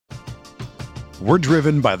We're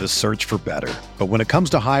driven by the search for better. But when it comes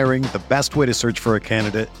to hiring, the best way to search for a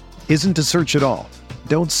candidate isn't to search at all.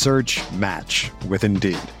 Don't search, match with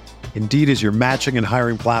Indeed. Indeed is your matching and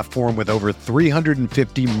hiring platform with over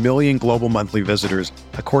 350 million global monthly visitors,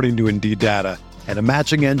 according to Indeed data, and a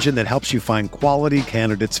matching engine that helps you find quality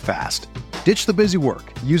candidates fast. Ditch the busy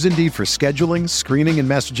work. Use Indeed for scheduling, screening, and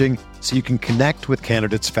messaging so you can connect with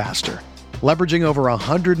candidates faster. Leveraging over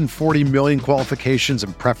 140 million qualifications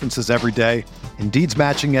and preferences every day, Indeed's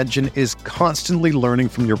matching engine is constantly learning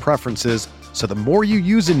from your preferences, so the more you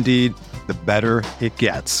use Indeed, the better it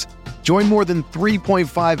gets. Join more than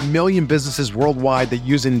 3.5 million businesses worldwide that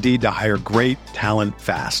use Indeed to hire great talent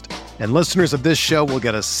fast. And listeners of this show will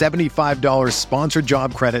get a $75 sponsored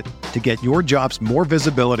job credit to get your jobs more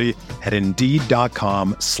visibility at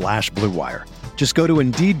Indeed.com/Blue Wire. Just go to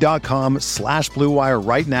Indeed.com/Blue Wire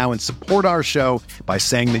right now and support our show by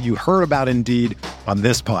saying that you heard about Indeed on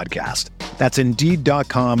this podcast. That's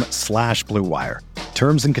Indeed.com/Blue Wire.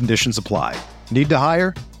 Terms and conditions apply. Need to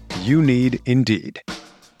hire? You need Indeed.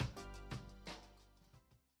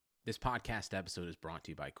 This podcast episode is brought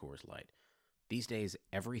to you by Coors Light. These days,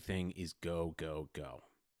 everything is go, go, go.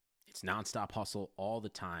 It's nonstop hustle all the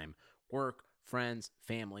time. Work, friends,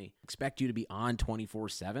 family, expect you to be on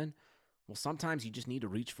 24/7. Well, sometimes you just need to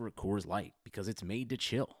reach for a Coors Light because it's made to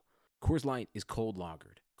chill. Coors Light is cold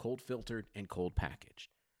lagered, cold filtered, and cold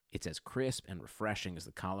packaged. It's as crisp and refreshing as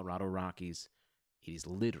the Colorado Rockies. It is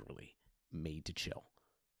literally made to chill.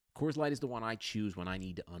 Coors Light is the one I choose when I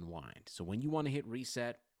need to unwind. So when you want to hit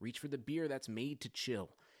reset, reach for the beer that's made to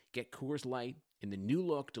chill. Get Coors Light in the new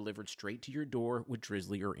look delivered straight to your door with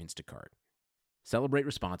Drizzly or Instacart. Celebrate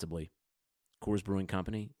responsibly. Coors Brewing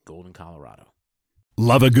Company, Golden, Colorado.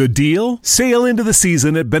 Love a good deal? Sail into the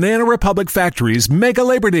season at Banana Republic Factory's Mega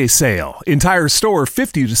Labor Day Sale. Entire store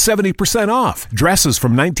 50 to 70% off. Dresses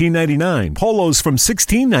from $19.99. Polos from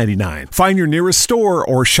 $16.99. Find your nearest store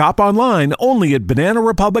or shop online only at Banana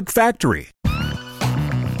Republic Factory.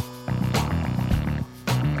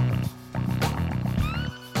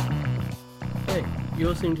 Hey, you're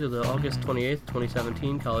listening to the August 28th,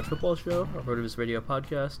 2017 College Football Show, a Rotoviz Radio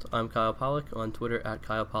podcast. I'm Kyle Pollack on Twitter at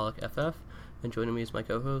KylePollackFF. And joining me is my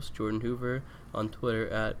co-host, Jordan Hoover, on Twitter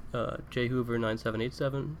at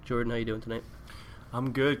jhoover9787. Jordan, how you doing tonight?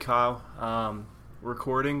 I'm good, Kyle.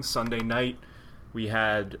 Recording Sunday night. We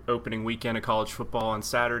had opening weekend of college football on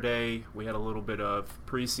Saturday. We had a little bit of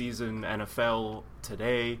preseason NFL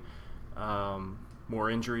today.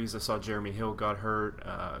 More injuries. I saw Jeremy Hill got hurt.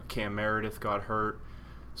 Cam Meredith got hurt.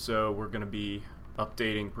 So we're going to be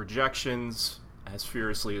updating projections as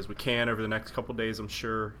furiously as we can over the next couple days, I'm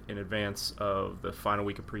sure, in advance of the final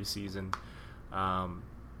week of preseason.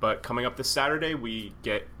 But coming up this Saturday, we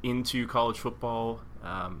get into college football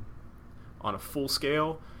on a full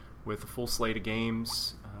scale with a full slate of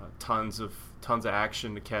games, tons of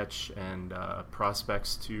action to catch, and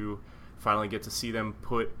prospects to finally get to see them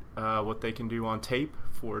put what they can do on tape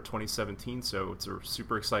for 2017. So it's a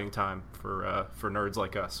super exciting time for nerds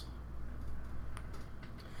like us.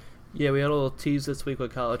 Yeah, we had a little tease this week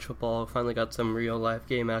with college football. Finally got some real-life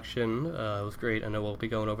game action. It was great. I know we'll be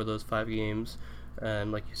going over those 5 games.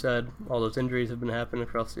 And like you said, all those injuries have been happening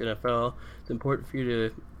across the NFL. It's important for you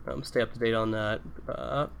to stay up to date on that.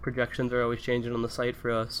 Projections are always changing on the site for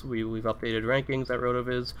us. We've updated rankings at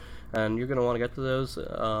Rotoviz, and you're going to want to get to those.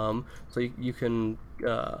 So you can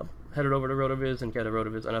head it over to Rotoviz and get a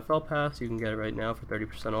Rotoviz NFL Pass. You can get it right now for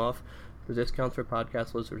 30% off. The discounts for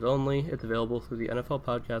podcast listeners only. It's available through the NFL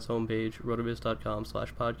Podcast homepage,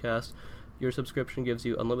 rotoviz.com/podcast. Your subscription gives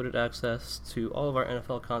you unlimited access to all of our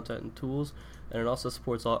NFL content and tools, and it also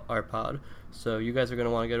supports our pod. So you guys are going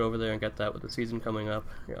to want to get over there and get that with the season coming up.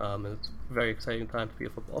 It's a very exciting time to be a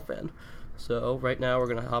football fan. So right now we're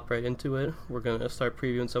going to hop right into it. We're going to start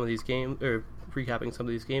previewing some of these games, or recapping some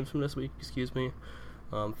of these games from this week,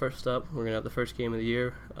 First up, we're going to have the first game of the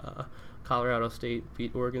year. Colorado State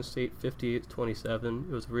beat Oregon State 58-27.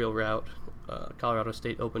 It was a real rout. Colorado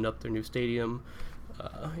State opened up their new stadium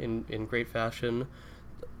in great fashion.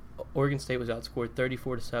 Oregon State was outscored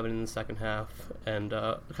 34-7 in the second half, and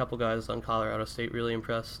a couple guys on Colorado State really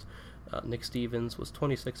impressed. Nick Stevens was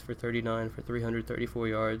 26 for 39 for 334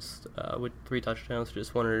 yards with 3 touchdowns,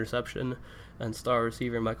 just 1 interception, and star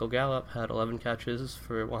receiver Michael Gallup had 11 catches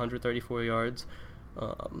for 134 yards.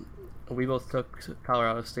 We both took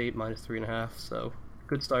Colorado State minus 3.5, so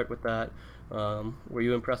good start with that. Were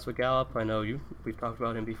you impressed with Gallup? I know we've talked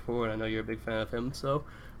about him before, and I know you're a big fan of him, so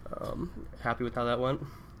happy with how that went?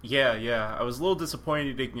 Yeah. I was a little disappointed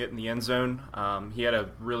he didn't get in the end zone. He had a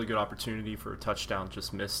really good opportunity for a touchdown,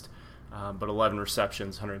 just missed. But 11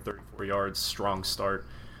 receptions, 134 yards, strong start.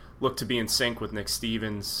 look to be in sync with Nick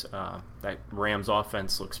Stevens. That Rams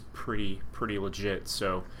offense looks pretty legit.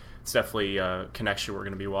 So it's definitely a connection we're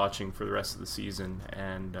going to be watching for the rest of the season.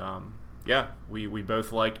 And we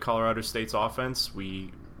both liked Colorado State's offense.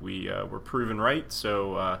 We were proven right.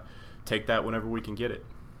 So take that whenever we can get it.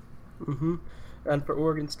 Mm-hmm. And for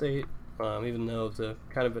Oregon State, even though it was a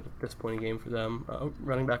kind of a disappointing game for them,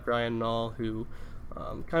 running back Ryan Nall, who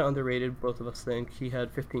kind of underrated, both of us think. He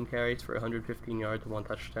had 15 carries for 115 yards and 1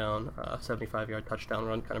 touchdown. 75-yard touchdown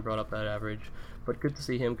run kind of brought up that average. But good to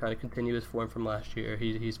see him kind of continue his form from last year.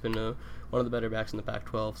 He's been one of the better backs in the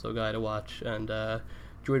Pac-12, so a guy to watch. And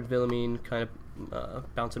Jordan Villamine kind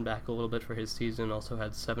of bouncing back a little bit for his season. Also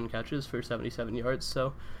had 7 catches for 77 yards.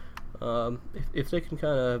 So if they can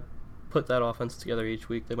kind of put that offense together each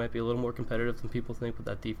week, they might be a little more competitive than people think. But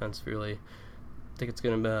that defense really, I think it's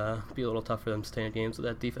going to be a little tough for them to stay in games with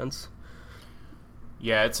that defense.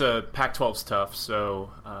 Yeah, it's a Pac-12's tough, so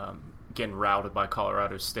getting routed by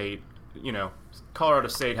Colorado State. Colorado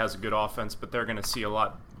State has a good offense, but they're going to see a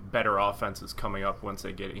lot better offenses coming up once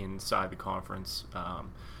they get inside the conference.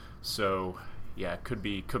 It could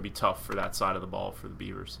be tough for that side of the ball for the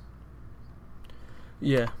Beavers.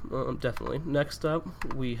 Yeah, definitely. Next up,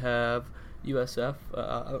 we have USF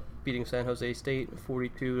beating San Jose State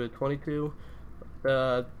 42-22.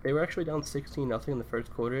 They were actually down 16-0 in the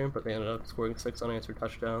first quarter, but they ended up scoring 6 unanswered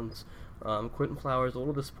touchdowns. Quentin Flowers, a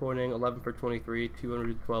little disappointing, 11 for 23,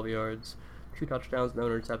 212 yards, 2 touchdowns, no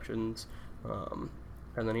interceptions.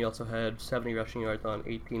 And then he also had 70 rushing yards on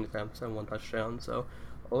 18 attempts and 1 touchdown. So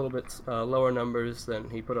a little bit lower numbers than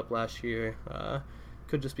he put up last year.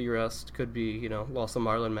 Could just be rest, could be, loss of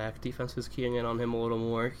Marlon Mack. Defense is keying in on him a little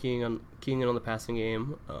more, keying in on the passing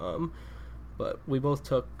game. But we both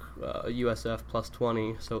took USF plus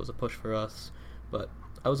 20, so it was a push for us. But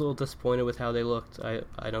I was a little disappointed with how they looked.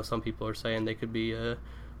 I know some people are saying they could be a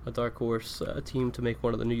dark horse team to make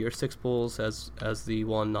one of the New Year's Six Bowls as the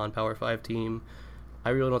one non-Power 5 team. I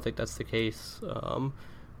really don't think that's the case.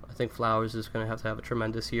 I think Flowers is going to have a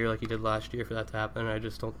tremendous year like he did last year for that to happen. I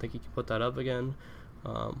just don't think he can put that up again.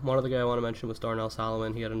 One other guy I want to mention was Darnell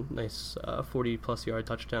Solomon. He had a nice 40-plus yard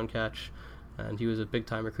touchdown catch, and he was a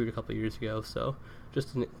big-time recruit a couple of years ago, so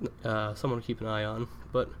just someone to keep an eye on.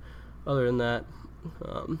 But other than that,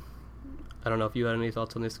 I don't know if you had any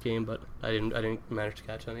thoughts on this game, but I didn't manage to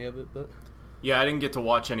catch any of it. But yeah, I didn't get to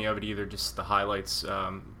watch any of it either, just the highlights.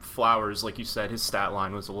 Flowers, like you said, his stat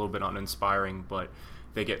line was a little bit uninspiring, but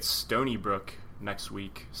they get Stony Brook next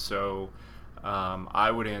week, so I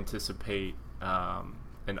would anticipate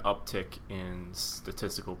an uptick in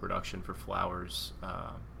statistical production for Flowers.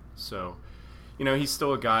 So, he's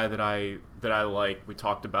still a guy that I like. We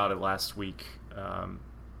talked about it last week.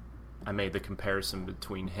 I made the comparison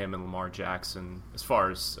between him and Lamar Jackson as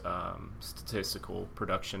far as statistical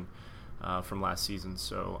production from last season.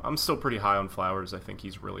 So I'm still pretty high on Flowers. I think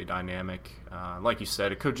he's really dynamic. Like you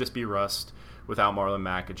said, it could just be rust without Marlon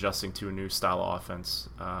Mack adjusting to a new style of offense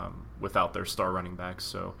without their star running backs.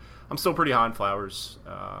 So I'm still pretty high on Flowers,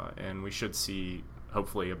 and we should see,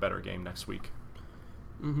 hopefully, a better game next week.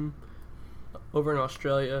 Mm-hmm. Over in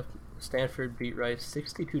Australia, Stanford beat Rice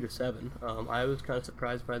 62-7. I was kind of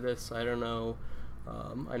surprised by this. I don't know.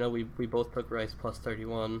 I know we both took Rice plus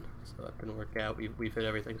 31, so that didn't work out. We've hit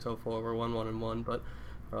everything so far. We're 1-1-1. But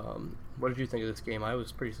what did you think of this game? I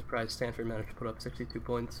was pretty surprised Stanford managed to put up 62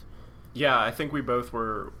 points. Yeah, I think we both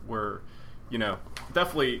were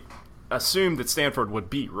definitely assumed that Stanford would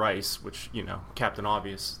beat Rice, which, Captain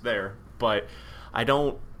Obvious there. But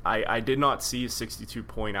I did not see a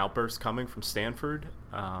 62-point outburst coming from Stanford.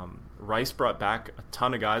 Rice brought back a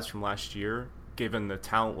ton of guys from last year, given the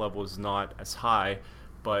talent level is not as high,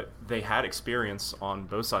 but they had experience on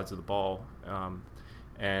both sides of the ball.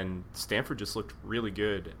 And Stanford just looked really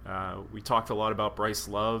good. We talked a lot about Bryce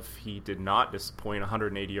Love. He did not disappoint,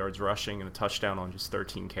 180 yards rushing and a touchdown on just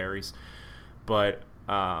 13 carries. But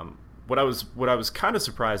what I was kind of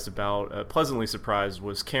surprised about, pleasantly surprised,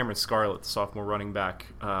 was Cameron Scarlett, the sophomore running back,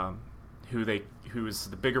 who is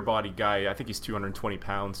the bigger body guy. I think he's 220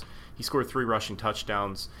 pounds. He scored 3 rushing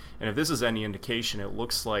touchdowns. And if this is any indication, it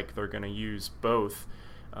looks like they're going to use both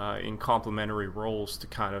in complementary roles to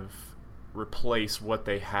kind of replace what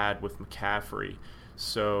they had with McCaffrey.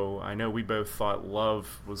 So I know we both thought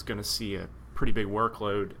Love was going to see a pretty big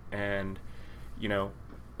workload, and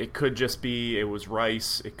it could just be it was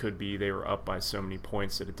Rice. It could be they were up by so many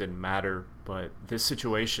points that it didn't matter. But this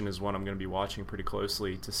situation is one I'm going to be watching pretty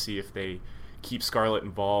closely to see if they keep Scarlett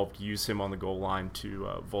involved, use him on the goal line to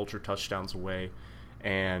vulture touchdowns away.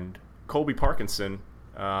 And Colby Parkinson,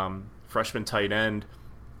 freshman tight end,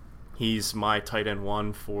 He's my tight end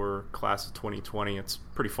 1 for class of 2020. It's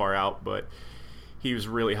pretty far out, but he was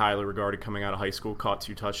really highly regarded coming out of high school, caught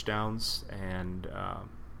 2 touchdowns, and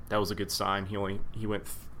that was a good sign. He went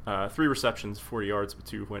 3 receptions, 40 yards, but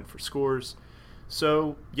 2 went for scores.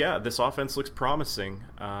 So, yeah, this offense looks promising.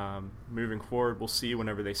 Moving forward, we'll see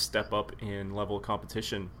whenever they step up in level of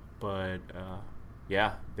competition. But,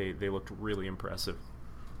 yeah, they looked really impressive.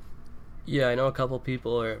 Yeah, I know a couple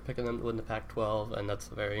people are picking them to win the Pac-12, and that's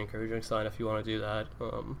a very encouraging sign if you want to do that.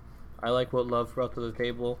 I like what Love brought to the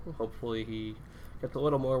table. Hopefully he gets a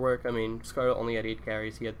little more work. I mean, Scarlett only had 8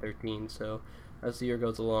 carries. He had 13, so as the year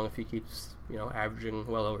goes along, if he keeps, averaging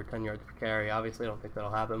well over 10 yards per carry, obviously I don't think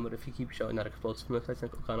that'll happen, but if he keeps showing that explosiveness, I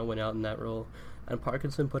think he'll kind of win out in that role. And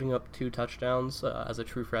Parkinson putting up 2 touchdowns as a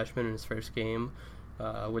true freshman in his first game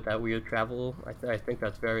with that weird travel, I think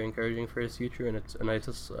that's very encouraging for his future, and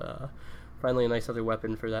it's finally a nice other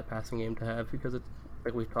weapon for that passing game to have, because it's,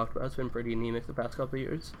 like we've talked about, it's been pretty anemic the past couple of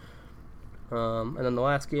years. And then the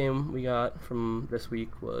last game we got from this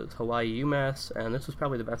week was Hawaii UMass, and this was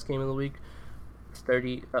probably the best game of the week. It's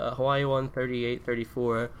Hawaii won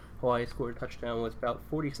 38-34. Hawaii scored a touchdown with about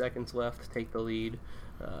 40 seconds left to take the lead.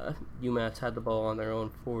 UMass had the ball on their own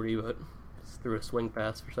 40, but threw a swing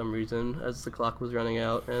pass for some reason as the clock was running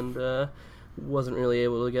out, and wasn't really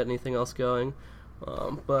able to get anything else going.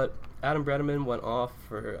 But Adam Breneman went off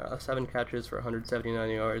for 7 catches for 179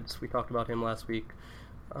 yards. We talked about him last week.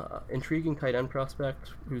 Intriguing tight end prospect,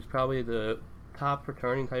 who's probably the top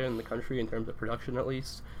returning tight end in the country in terms of production, at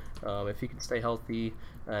least. If he can stay healthy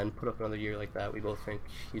and put up another year like that, we both think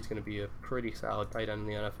he's going to be a pretty solid tight end in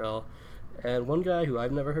the NFL. And one guy who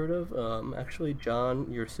I've never heard of, actually John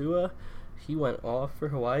Ursua, he went off for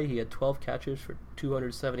Hawaii. He had 12 catches for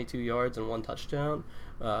 272 yards and 1 touchdown.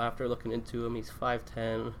 After looking into him, he's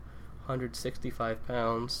 5'10", 165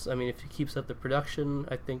 pounds. I mean, if he keeps up the production,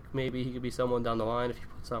 I think maybe he could be someone down the line. If he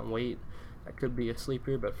puts on weight, that could be a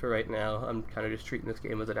sleeper. But for right now, I'm kind of just treating this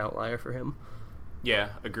game as an outlier for him. Yeah,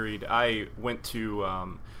 agreed. I went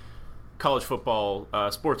to College Football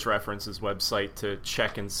Sports Reference's website to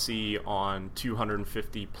check and see on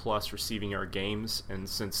 250-plus receiving yard games, and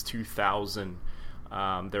since 2000,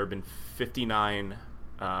 there have been 59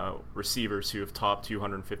 receivers who have topped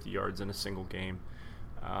 250 yards in a single game.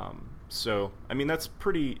 So, I mean, that's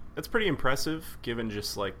pretty impressive, given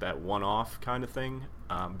just like that one-off kind of thing.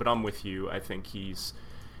 But I'm with you. I think he's,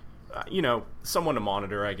 someone to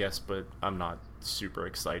monitor, I guess, but I'm not super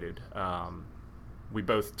excited. We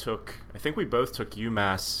both took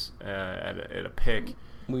UMass at a pick.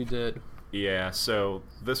 We did. Yeah, so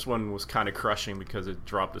this one was kind of crushing because it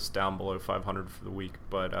dropped us down below 500 for the week,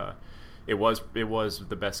 but it was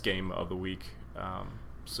the best game of the week.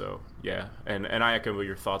 So yeah, and I echo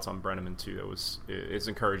your thoughts on Breneman too. It's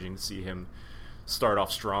encouraging to see him start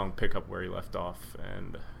off strong, pick up where he left off,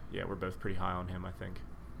 and yeah, we're both pretty high on him, I think.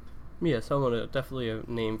 Yeah, definitely a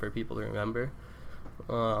name for people to remember.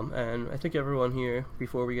 And I think everyone here,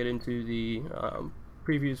 before we get into the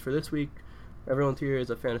previews for this week, everyone here is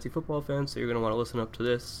a fantasy football fan, so you're going to want to listen up to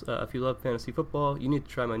this. If you love fantasy football, you need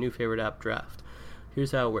to try my new favorite app, Draft.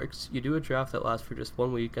 Here's how it works. You do a draft that lasts for just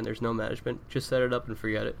 1 week, and there's no management. Just set it up and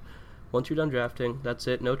forget it. Once you're done drafting, that's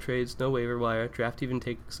it. No trades, no waiver wire. Draft even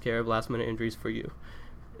takes care of last-minute injuries for you.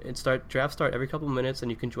 Drafts start every couple minutes, and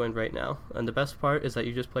you can join right now. And the best part is that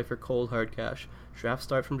you just play for cold, hard cash. Drafts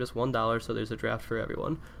start from just $1, so there's a draft for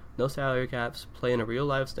everyone. No salary caps. Play in a real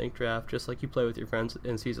live snake draft, just like you play with your friends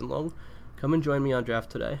in season long. Come and join me on Draft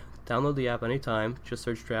today. Download the app anytime. Just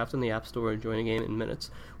search Draft in the App Store and join a game in minutes.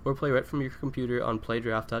 Or play right from your computer on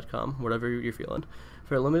playdraft.com, whatever you're feeling.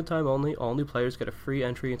 For a limited time only, all new players get a free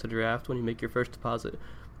entry into Draft when you make your first deposit.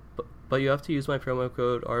 But you have to use my promo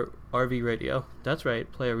code RVRadio. That's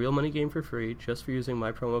right, play a real money game for free just for using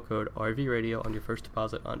my promo code RVRadio on your first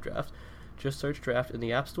deposit on Draft. Just search Draft in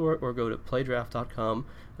the App Store or go to playdraft.com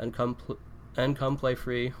and come play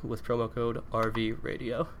free with promo code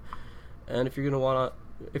RVRadio. And if you're gonna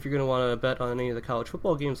wanna bet on any of the college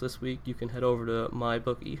football games this week, you can head over to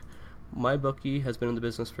MyBookie. MyBookie has been in the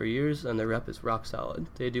business for years, and their rep is rock solid.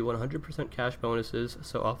 They do 100% cash bonuses,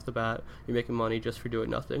 so off the bat, you're making money just for doing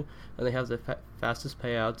nothing. And they have the fastest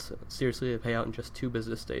payouts. Seriously, they pay out in just 2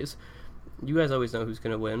 business days. You guys always know who's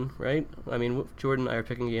going to win, right? I mean, Jordan and I are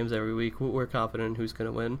picking games every week. We're confident in who's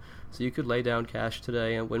going to win. So you could lay down cash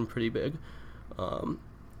today and win pretty big.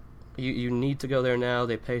 You need to go there now.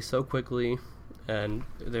 They pay so quickly, and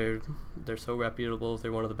they're so reputable.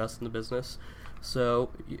 They're one of the best in the business. So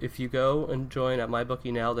if you go and join at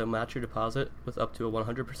MyBookie now, they'll match your deposit with up to a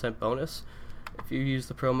 100% bonus. If you use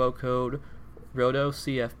the promo code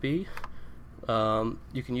ROTOCFB,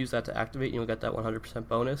 You can use that to activate, and you'll get that 100%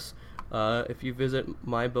 bonus. If you visit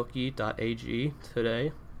mybookie.ag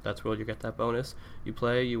today, that's where you get that bonus. You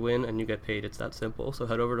play, you win, and you get paid. It's that simple. So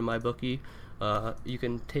head over to MyBookie. You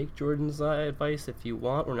can take Jordan's advice if you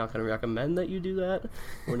want. We're not going to recommend that you do that.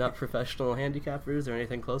 We're not professional handicappers or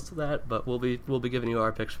anything close to that, but we'll be giving you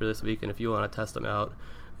our picks for this week. And if you want to test them out,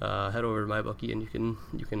 head over to MyBookie and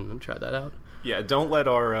you can try that out. Yeah, don't let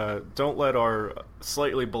our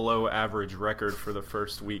slightly below average record for the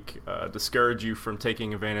first week discourage you from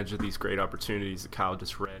taking advantage of these great opportunities that Kyle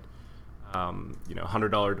just read.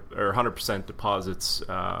 $100 or 100% deposits,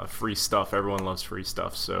 free stuff. Everyone loves free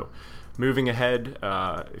stuff. So moving ahead,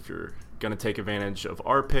 if you're going to take advantage of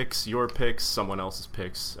our picks, your picks, someone else's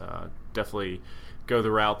picks, definitely go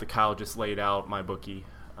the route that Kyle just laid out, MyBookie,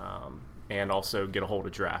 and also get a hold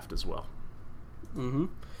of Draft as well. Mm-hmm.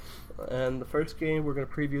 And the first game we're going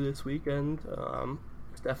to preview this weekend,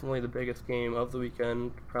 it's definitely the biggest game of the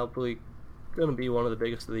weekend, probably going to be one of the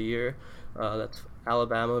biggest of the year. That's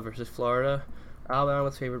Alabama versus Florida.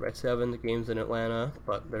 Alabama's favored by 7. The game's in Atlanta,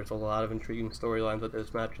 but there's a lot of intriguing storylines with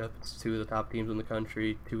this matchup. It's two of the top teams in the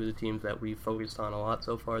country, two of the teams that we've focused on a lot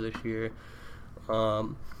so far this year.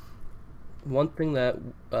 One thing that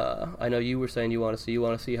I know you were saying you want to see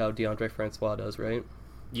how DeAndre Francois does, right?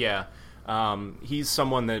 Yeah. He's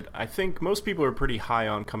someone that I think most people are pretty high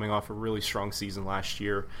on, coming off a really strong season last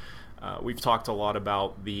year. We've talked a lot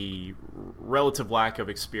about the relative lack of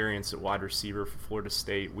experience at wide receiver for Florida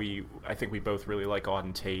State. I think we both really like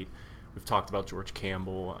Auden Tate. We've talked about George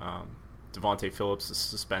Campbell, Devontae Phillips'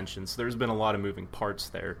 suspension. So there's been a lot of moving parts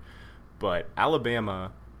there. But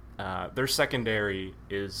Alabama, their secondary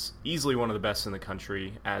is easily one of the best in the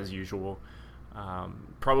country, as usual.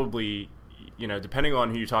 Probably, depending on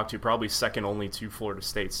who you talk to, probably second only to Florida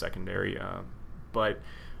State's secondary. But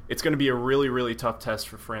it's going to be a really, really tough test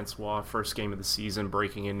for Francois. First game of the season,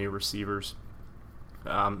 breaking in new receivers.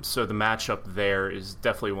 So the matchup there is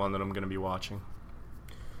definitely one that I'm going to be watching.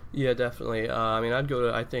 Yeah, definitely.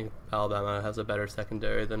 I think Alabama has a better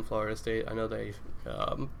secondary than Florida State. I know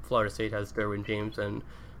Florida State has Derwin James and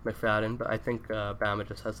McFadden, but I think Bama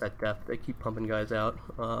just has that depth. They keep pumping guys out.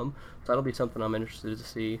 So that'll be something I'm interested to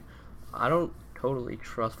see. I don't totally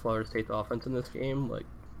trust Florida State's offense in this game,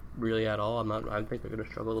 really at all. I think they're going to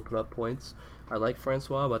struggle to put up points. I like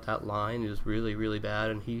Francois, but that line is really, really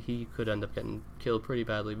bad, and he could end up getting killed pretty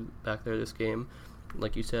badly back there this game.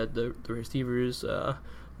 Like you said, the receivers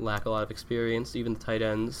lack a lot of experience, even the tight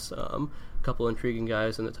ends. A couple intriguing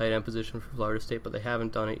guys in the tight end position for Florida State, but they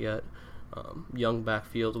haven't done it yet. Young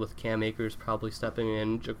backfield with Cam Akers probably stepping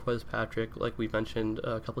in. Jaquez Patrick, like we mentioned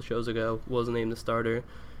a couple shows ago, was named the starter,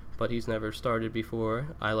 but he's never started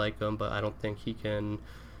before. I like him, but I don't think he can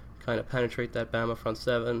kind of penetrate that Bama front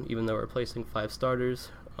 7, even though we're replacing 5 starters.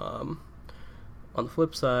 On the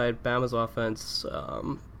flip side, Bama's offense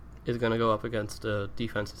is going to go up against a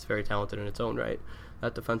defense that's very talented in its own right.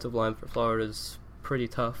 That defensive line for Florida is pretty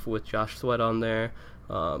tough with Josh Sweat on there.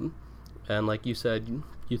 And like you said,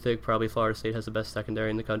 you think probably Florida State has the best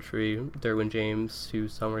secondary in the country. Derwin James, who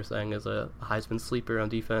some are saying is a Heisman sleeper on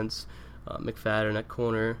defense. McFadden at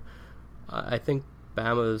corner. I think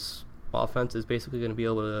Bama's offense is basically going to be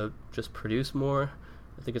able to just produce more.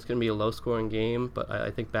 I think it's going to be a low-scoring game, but I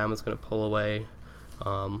think Bama's going to pull away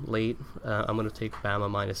late. I'm going to take Bama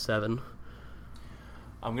 -7.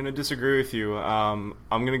 I'm going to disagree with you. I'm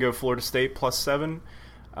going to go Florida State +7.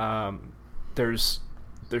 There's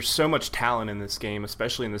so much talent in this game,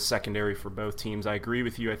 especially in the secondary for both teams. I agree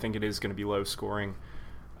with you. I think it is going to be low-scoring.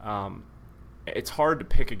 It's hard to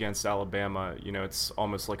pick against Alabama. It's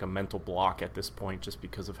almost like a mental block at this point just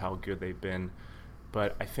because of how good they've been.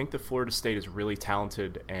 But I think that Florida State is really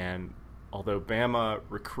talented, and although Bama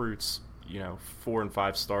recruits, 4 and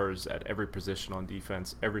 5 stars at every position on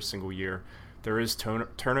defense every single year, there is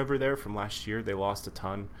turnover there from last year. They lost a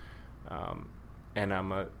ton. And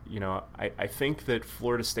I think that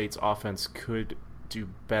Florida State's offense could do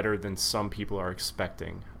better than some people are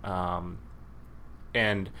expecting.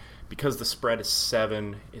 And because the spread is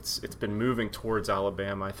 7, it's been moving towards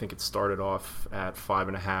Alabama. I think it started off at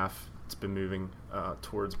 5.5. It's been moving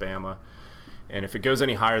towards Bama. And if it goes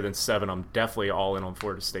any higher than 7, I'm definitely all in on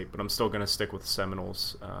Florida State. But I'm still going to stick with the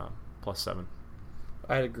Seminoles +7.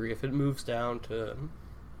 I'd agree. If it moves down to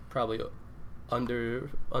probably under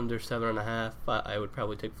 7.5, I would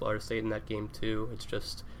probably take Florida State in that game too. It's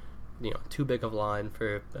just too big of a line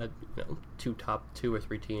for top 2 or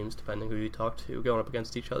 3 teams, depending who you talk to, going up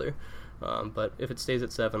against each other. But if it stays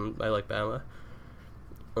at 7, I like Bama.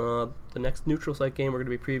 The next neutral site game we're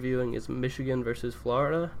going to be previewing is Michigan versus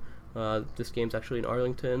Florida. This game's actually in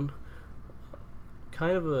Arlington.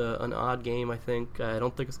 kind of an odd game, I think. I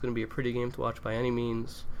don't think it's going to be a pretty game to watch by any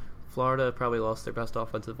means. Florida probably lost their best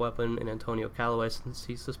offensive weapon in Antonio Callaway since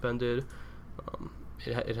he's suspended.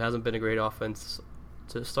 It hasn't been a great offense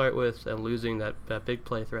to start with, and losing that big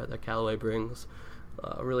play threat that Callaway brings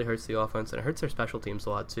really hurts the offense, and it hurts their special teams a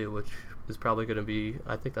lot too, which is probably going to be,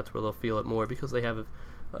 I think that's where they'll feel it more, because they have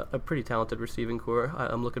a pretty talented receiving core.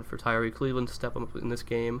 I'm looking for Tyree Cleveland to step up in this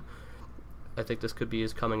game. I think this could be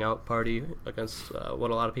his coming out party against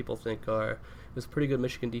what a lot of people think are this pretty good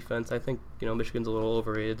Michigan defense. I think Michigan's a little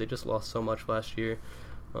overrated. They just lost so much last year,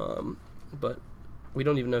 but we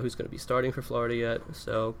don't even know who's going to be starting for Florida yet.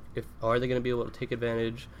 So are they going to be able to take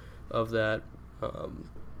advantage of that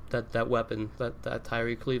that weapon that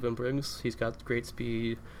Tyree Cleveland brings? He's got great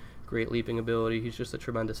speed, great leaping ability. He's just a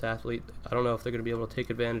tremendous athlete. I don't know if they're going to be able to take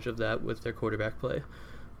advantage of that with their quarterback play.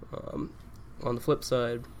 On the flip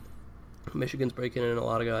side, Michigan's breaking in a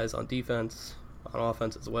lot of guys on defense, on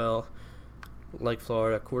offense as well. Like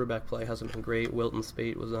Florida, quarterback play hasn't been great. Wilton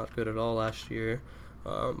Spate was not good at all last year.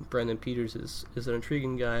 Brandon Peters is an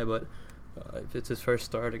intriguing guy, but if it's his first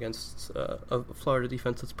start against a Florida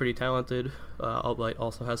defense that's pretty talented, Albright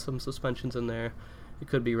also has some suspensions in there. It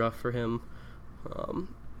could be rough for him.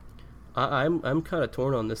 I'm kind of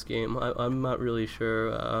torn on this game. I'm not really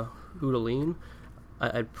sure who to lean.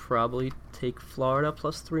 I'd probably take Florida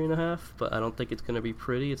plus 3.5, but I don't think it's going to be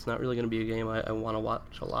pretty. It's not really going to be a game I want to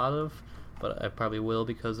watch a lot of, but I probably will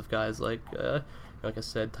because of guys like I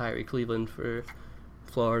said, Tyree Cleveland for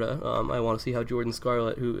Florida. I want to see how Jordan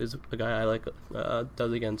Scarlett, who is a guy I like,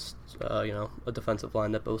 does against a defensive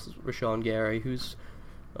line that boasts Rashawn Gary, who's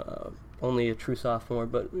only a true sophomore,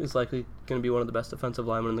 but is likely going to be one of the best defensive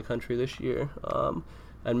linemen in the country this year.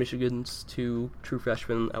 And Michigan's two true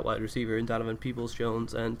freshmen at wide receiver, Donovan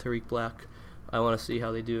Peoples-Jones and Tariq Black. I want to see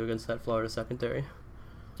how they do against that Florida secondary.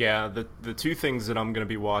 Yeah, the two things that I'm going to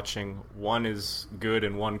be watching, one is good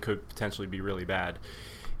and one could potentially be really bad,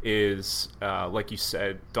 is, like you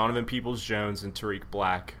said, Donovan Peoples-Jones and Tariq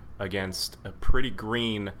Black against a pretty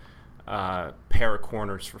green pair of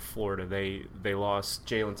corners for Florida. They lost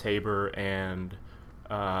Jalen Tabor and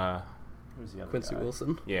who's the other Quincy guy?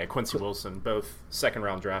 Wilson. Yeah, Quincy Wilson, both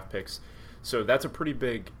second-round draft picks. So that's a pretty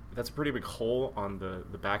big hole on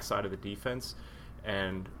the backside of the defense,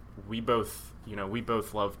 and we both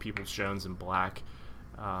love Peoples-Jones and Black.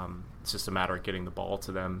 It's just a matter of getting the ball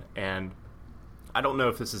to them, and I don't know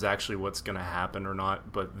if this is actually what's going to happen or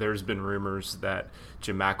not, but there's been rumors that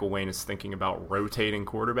Jim McElwain is thinking about rotating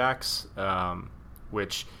quarterbacks,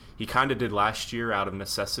 which he kind of did last year out of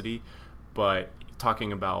necessity, but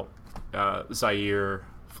talking about Zaire,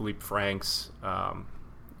 Philippe Franks,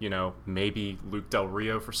 maybe Luke Del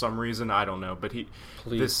Rio for some reason, I don't know, but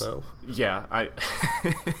though. Yeah,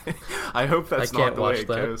 I hope that's not the way it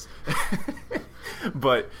goes.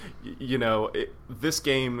 But this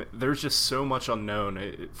game, there's just so much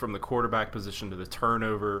unknown from the quarterback position to the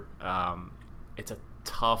turnover. It's a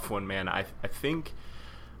tough one, man. I think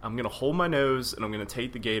I'm gonna hold my nose and I'm gonna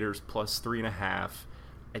take the Gators plus 3.5.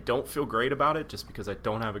 I don't feel great about it just because I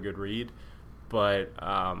don't have a good read, but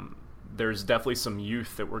there's definitely some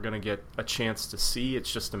youth that we're going to get a chance to see.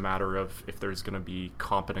 It's just a matter of if there's going to be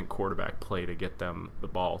competent quarterback play to get them the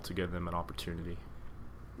ball, to give them an opportunity.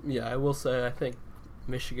 Yeah, I will say I think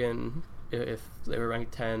Michigan, if they were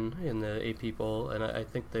ranked 10 in the AP poll, and I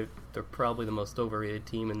think they're probably the most overrated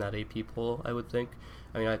team in that AP poll, I would think.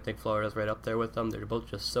 I mean, I think Florida's right up there with them. They're both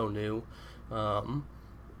just so new. I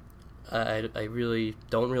really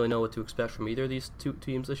don't know what to expect from either of these two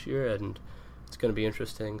teams this year, and it's going to be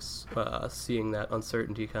interesting seeing that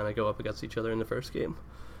uncertainty kind of go up against each other in the first game.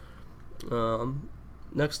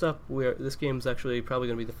 Next up, this game is actually probably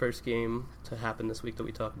going to be the first game to happen this week that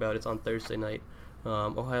we talk about. It's on Thursday night.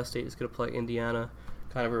 Ohio State is going to play Indiana,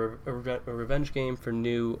 kind of a revenge game for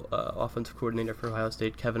new offensive coordinator for Ohio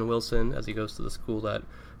State, Kevin Wilson, as he goes to the school that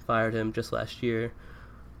fired him just last year.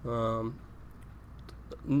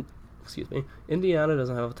 Indiana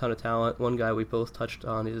doesn't have a ton of talent. One guy we both touched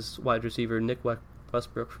on is wide receiver Nick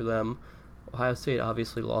Westbrook for them. Ohio State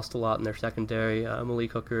obviously lost a lot in their secondary.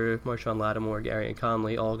 Malik Hooker, Marshawn Lattimore, Gary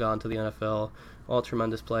Conley, all gone to the NFL. All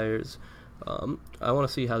tremendous players. I want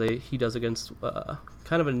to see how he does against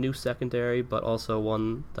kind of a new secondary, but also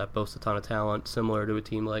one that boasts a ton of talent, similar to a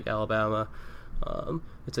team like Alabama.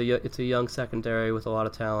 It's a young secondary with a lot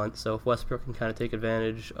of talent, so if Westbrook can kind of take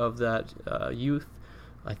advantage of that youth,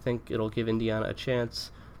 I think it'll give Indiana a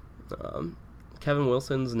chance. Kevin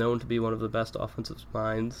Wilson's known to be one of the best offensive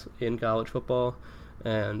minds in college football,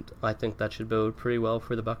 and I think that should bode pretty well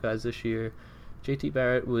for the Buckeyes this year. JT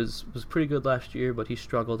Barrett was pretty good last year, but he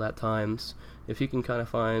struggled at times. If he can kind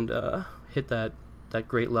of hit that that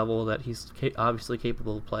great level that he's obviously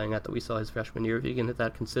capable of playing at that we saw his freshman year. If he can hit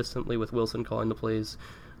that consistently with Wilson calling the plays,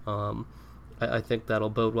 I think that'll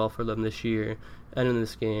bode well for them this year. And in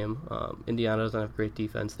this game, Indiana doesn't have great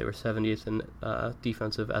defense. They were 70th in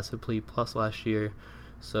defensive SOP plus last year.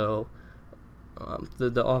 So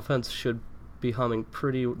the offense should be humming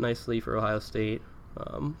pretty nicely for Ohio State.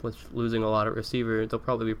 With losing a lot of receiver, they'll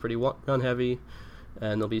probably be pretty run-heavy,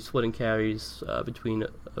 and they'll be splitting carries between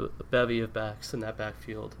a bevy of backs in that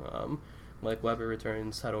backfield. Mike Weber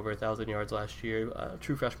returns, had over 1,000 yards last year.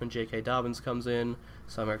 True freshman J.K. Dobbins comes in.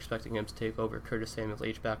 Some are expecting him to take over Curtis Samuel's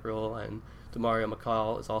H-back role, and Demario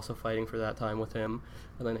McCall is also fighting for that time with him.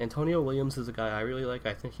 And then Antonio Williams is a guy I really like.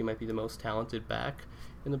 I think he might be the most talented back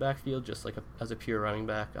in the backfield, just like as a pure running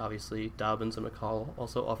back. Obviously, Dobbins and McCall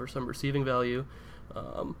also offer some receiving value.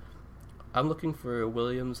 I'm looking for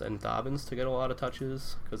Williams and Dobbins to get a lot of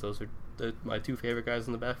touches because those are my two favorite guys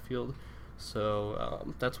in the backfield. So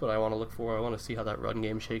that's what I want to look for. I want to see how that run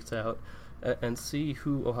game shakes out and see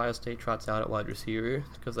who Ohio State trots out at wide receiver,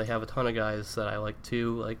 because they have a ton of guys that I like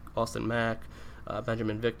too, like Austin Mack,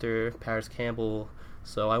 Benjamin Victor, Paris Campbell.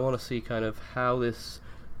 So I want to see kind of how this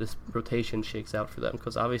rotation shakes out for them,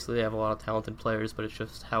 because obviously they have a lot of talented players, but it's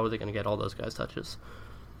just how are they going to get all those guys touches?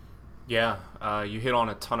 Yeah, you hit on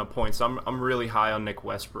a ton of points. I'm really high on Nick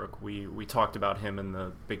Westbrook. We talked about him in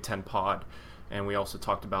the Big Ten pod, and we also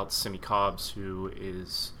talked about Simi Cobbs, who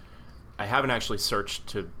is, I haven't actually searched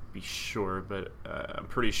to be sure, but I'm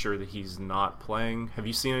pretty sure that he's not playing. Have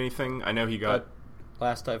you seen anything? I know he got...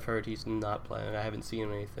 Last I've heard, he's not playing. I haven't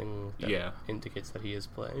seen anything that indicates that he is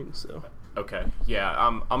playing. So okay,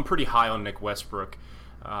 yeah, I'm pretty high on Nick Westbrook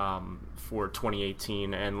for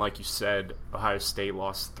 2018, and like you said, Ohio State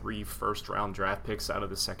lost 3 first-round draft picks out of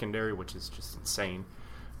the secondary, which is just insane.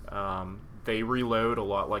 They reload a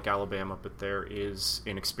lot like Alabama, but there is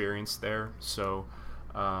inexperience there. So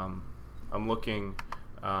I'm looking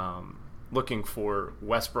for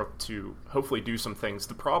Westbrook to hopefully do some things.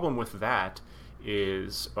 The problem with that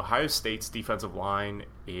is Ohio State's defensive line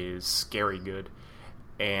is scary good,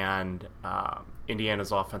 and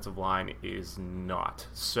Indiana's offensive line is not.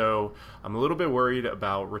 So I'm a little bit worried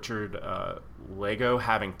about Richard Lego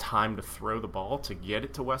having time to throw the ball to get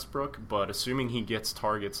it to Westbrook, but assuming he gets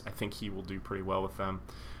targets, I think he will do pretty well with them.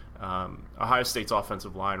 Ohio State's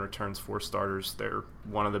offensive line returns 4 starters. They're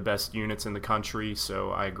one of the best units in the country, so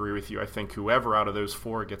I agree with you. I think whoever out of those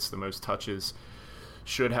 4 gets the most touches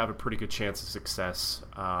should have a pretty good chance of success.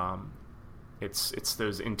 It's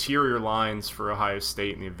those interior lines for Ohio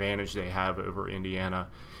State and the advantage they have over Indiana.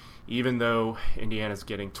 Even though Indiana's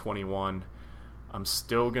getting 21, I'm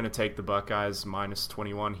still going to take the Buckeyes minus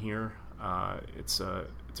 21 here. It's a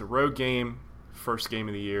road game, first game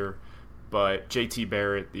of the year, but JT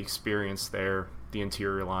Barrett, the experience there, the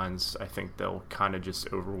interior lines, I think they'll kind of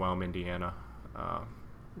just overwhelm Indiana,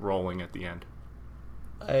 rolling at the end.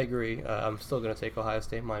 I agree. I'm still going to take Ohio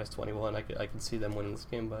State minus 21. I can see them winning this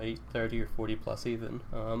game by 30 or 40 plus even.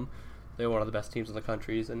 They're one of the best teams in the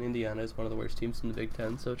country, and Indiana is one of the worst teams in the Big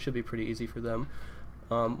Ten, so it should be pretty easy for them.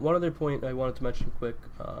 One other point I wanted to mention quick,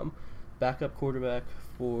 backup quarterback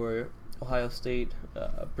for Ohio State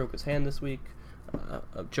broke his hand this week.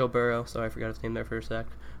 Joe Burrow, sorry I forgot his name there for a sec.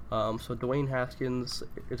 So Dwayne Haskins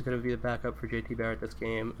is going to be the backup for JT Barrett this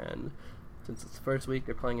game, and since it's the first week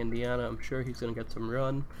they're playing Indiana, I'm sure he's going to get some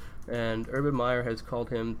run. And Urban Meyer has called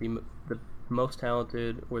him the most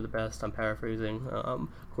talented, or the best, I'm paraphrasing,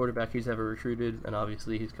 quarterback he's ever recruited. And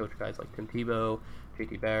obviously he's coached guys like Tim Tebow,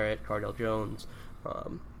 JT Barrett, Cardale Jones.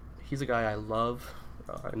 He's a guy I love.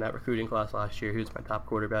 In that recruiting class last year, he was my top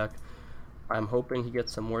quarterback. I'm hoping he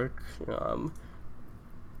gets some work.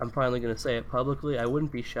 I'm finally going to say it publicly. I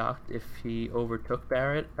wouldn't be shocked if he overtook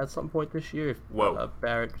Barrett at some point this year. If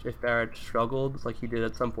Barrett struggled like he did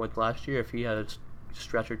at some point last year, if he had a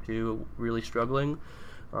stretch or two really struggling,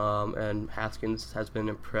 and Haskins has been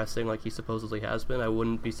impressing like he supposedly has been, I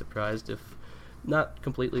wouldn't be surprised if not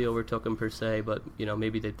completely overtook him per se, but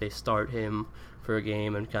maybe they start him for a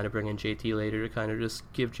game and kind of bring in JT later to kind of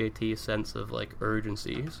just give JT a sense of like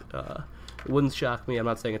urgency. It wouldn't shock me. I'm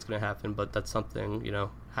not saying it's going to happen, but that's something,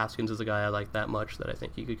 Haskins is a guy I like that much that I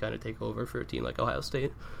think he could kind of take over for a team like Ohio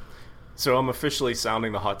State. So I'm officially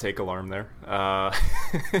sounding the hot take alarm there.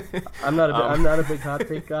 I'm not a big hot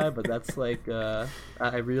take guy, but that's like I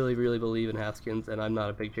really, really believe in Haskins, and I'm not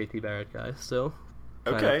a big JT Barrett guy, so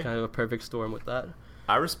kind of a perfect storm with that.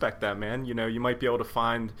 I respect that, man. You might be able to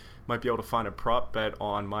find a prop bet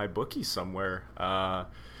on my bookie somewhere.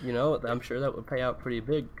 I'm sure that would pay out pretty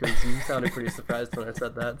big because you sounded pretty surprised when I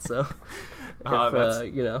said that. So,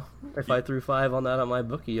 If I threw 5 on that on my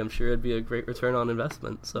bookie, I'm sure it'd be a great return on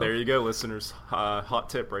investment. So there you go, listeners. Hot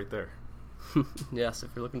tip right there. Yes, if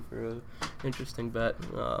you're looking for an interesting bet,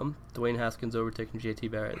 Dwayne Haskins overtaking JT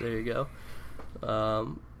Barrett. There you go.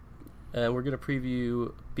 And we're going to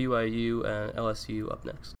preview BYU and LSU up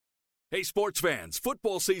next. Hey, sports fans,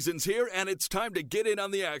 football season's here, and it's time to get in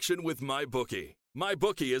on the action with MyBookie.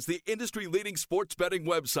 MyBookie is the industry-leading sports betting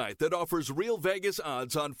website that offers real Vegas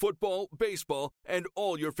odds on football, baseball, and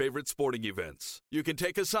all your favorite sporting events. You can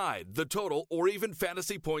take a side, the total, or even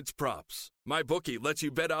fantasy points props. MyBookie lets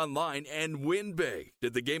you bet online and win big.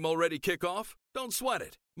 Did the game already kick off? Don't sweat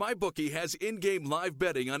it. MyBookie has in-game live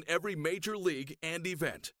betting on every major league and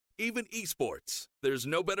event, even esports. There's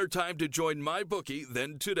no better time to join MyBookie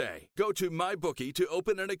than today. Go to MyBookie to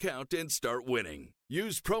open an account and start winning.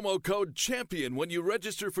 Use promo code CHAMPION when you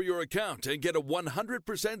register for your account and get a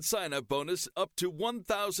 100% sign-up bonus up to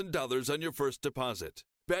 $1,000 on your first deposit.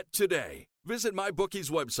 Bet today. Visit MyBookie's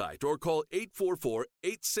website or call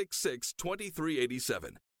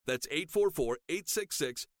 844-866-2387. That's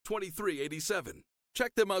 844-866-2387.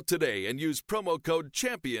 Check them out today and use promo code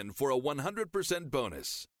CHAMPION for a 100%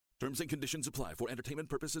 bonus. Terms and conditions apply for entertainment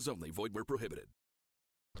purposes only. Void where prohibited.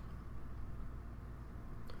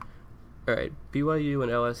 All right, BYU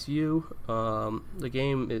and LSU. The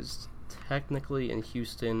game is technically in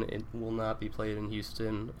Houston. It will not be played in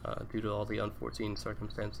Houston due to all the unforeseen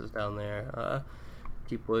circumstances down there.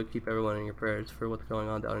 Keep everyone in your prayers for what's going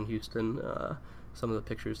on down in Houston. Some of the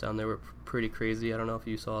pictures down there were pretty crazy. I don't know if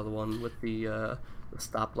you saw the one with the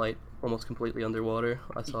stoplight almost completely underwater.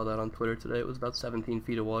 I saw that on Twitter today. It was about 17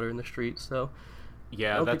 feet of water in the street. So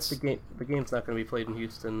yeah, the game's not going to be played in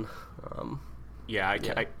Houston.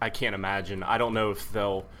 I can't imagine. I don't know if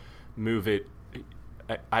they'll move it.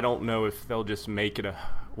 I don't know if they'll just make it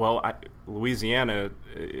Louisiana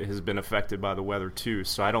has been affected by the weather too,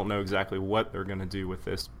 so I don't know exactly what they're going to do with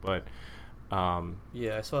this, but I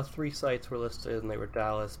saw 3 sites were listed, and they were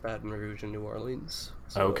Dallas, Baton Rouge, and New Orleans.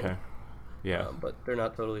 So, okay. Yeah. But they're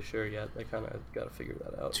not totally sure yet. They kind of got to figure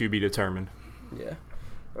that out. To be determined. Yeah.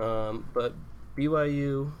 But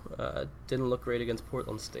BYU didn't look great against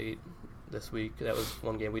Portland State this week. That was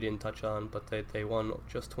one game we didn't touch on, but they won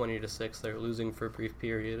just 20-6. They were losing for a brief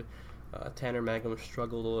period. Tanner Mangum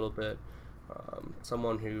struggled a little bit.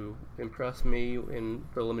 Someone who impressed me in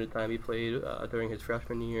the limited time he played during his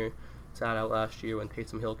freshman year, sat out last year when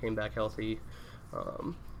Taysom Hill came back healthy.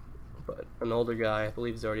 But an older guy, I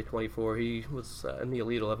believe he's already 24, he was in the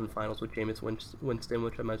Elite 11 finals with Jameis Winston,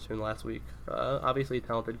 which I mentioned last week. Obviously a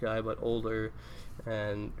talented guy, but older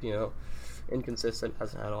and, inconsistent,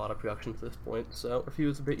 hasn't had a lot of production to this point. So if he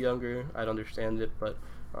was a bit younger, I'd understand it, but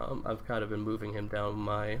I've kind of been moving him down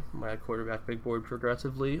my quarterback big board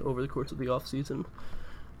progressively over the course of the offseason.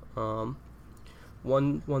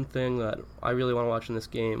 One thing that I really want to watch in this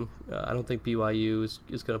game, I don't think BYU is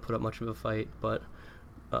going to put up much of a fight, but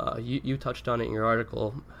you touched on it in your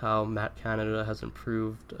article, how Matt Canada has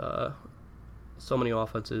improved so many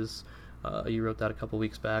offenses. You wrote that a couple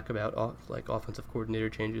weeks back about offensive coordinator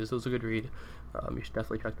changes. It was a good read. You should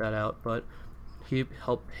definitely check that out. But he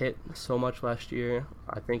helped hit so much last year.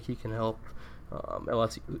 I think he can help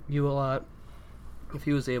LSU a lot. If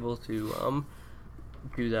he was able to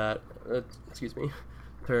do that,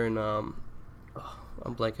 turn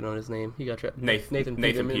I'm blanking on his name. He got Nathan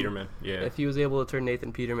Peterman. Yeah. If he was able to turn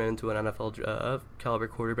Nathan Peterman into an NFL caliber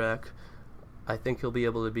quarterback, I think he'll be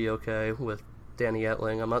able to be okay with Danny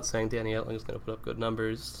Etling. I'm not saying Danny Etling is going to put up good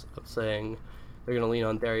numbers. I'm saying they're going to lean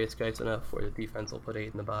on Darius Geis enough where the defense will put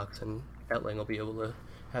 8 in the box, and Etling will be able to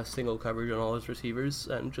have single coverage on all his receivers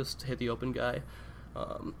and just hit the open guy.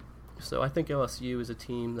 So I think LSU is a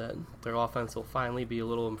team that their offense will finally be a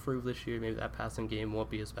little improved this year. Maybe that passing game won't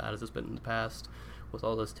be as bad as it's been in the past with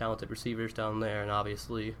all those talented receivers down there, and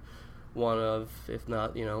obviously one of, if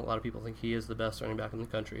not, a lot of people think he is the best running back in the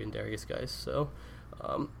country in Darius Geis. So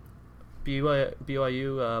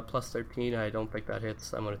BYU plus 13, I don't think that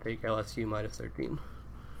hits. I'm going to take LSU minus 13.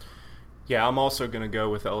 Yeah, I'm also going to go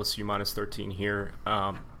with LSU minus 13 here.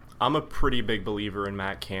 I'm a pretty big believer in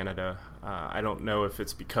Matt Canada. I don't know if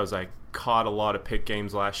it's because I caught a lot of Pitt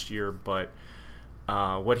games last year, but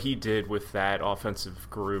what he did with that offensive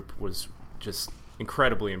group was just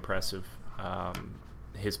incredibly impressive.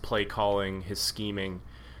 His play calling, his scheming,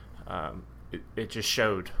 it just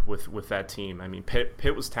showed with that team. I mean,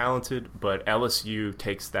 Pitt was talented, but LSU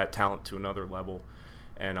takes that talent to another level,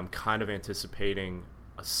 and I'm kind of anticipating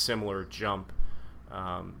a similar jump.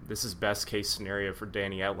 This is best case scenario for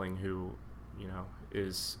Danny Etling, who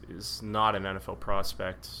is not an NFL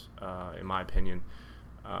prospect in my opinion,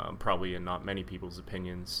 probably in not many people's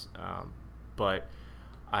opinions, But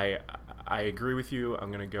I agree with you.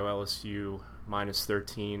 I'm going to go LSU minus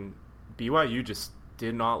 13. BYU just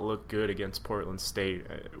did not look good against Portland State.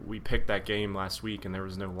 We picked that game last week and there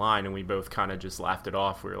was no line, and we both kind of just laughed it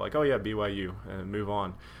off. We were like, oh yeah, BYU, and move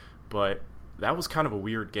on. But that was kind of a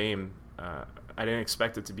weird game. I didn't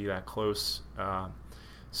expect it to be that close.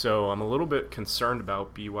 So I'm a little bit concerned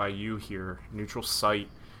about BYU here. Neutral site.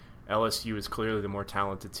 LSU is clearly the more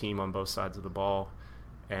talented team on both sides of the ball.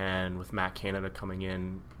 And with Matt Canada coming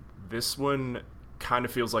in, this one kind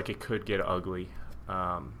of feels like it could get ugly.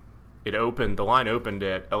 The line opened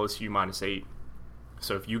at LSU minus 8.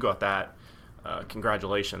 So if you got that,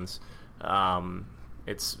 congratulations.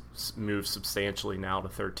 It's moved substantially now to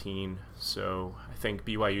 13. So I think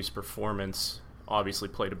BYU's performance obviously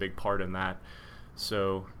played a big part in that.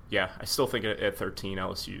 So yeah, I still think at 13,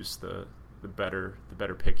 LSU's the better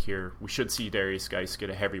pick here. We should see Darius Geis get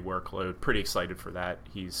a heavy workload. Pretty excited for that.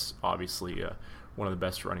 He's obviously one of the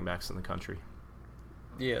best running backs in the country.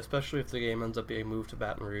 Yeah, especially if the game ends up being moved to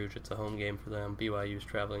Baton Rouge. It's a home game for them. BYU's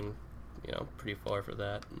traveling, pretty far for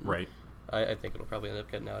that. Right. I think it'll probably end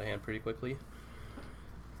up getting out of hand pretty quickly.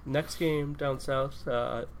 Next game down south,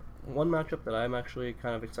 one matchup that I'm actually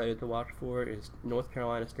kind of excited to watch for is North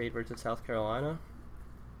Carolina State versus South Carolina.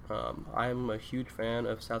 I'm a huge fan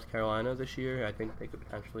of South Carolina this year. I think they could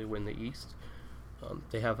potentially win the East.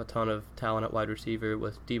 They have a ton of talent at wide receiver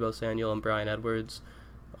with Deebo Samuel and Brian Edwards,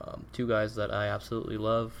 two guys that I absolutely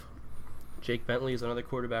love. Jake Bentley is another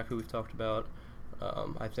quarterback who we've talked about.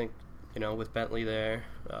 I think, with Bentley there,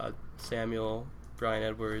 Samuel, Brian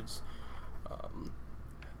Edwards,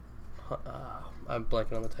 I'm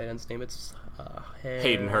blanking on the tight end's name. It's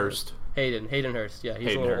Hayden Hurst. Hayden Hurst. Yeah,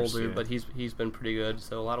 he's a little older, but he's been pretty good.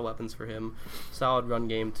 So a lot of weapons for him. Solid run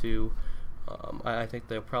game too. I think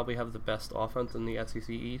they'll probably have the best offense in the SEC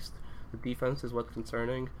East. The defense is what's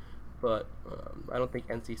concerning, but I don't think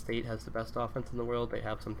NC State has the best offense in the world. They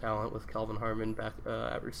have some talent with Kelvin Harmon back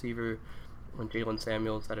at receiver, and Jalen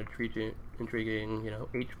Samuels at intriguing,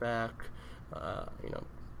 H-back.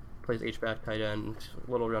 Plays H-back, tight end,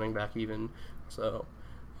 little running back even. So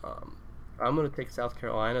I'm going to take South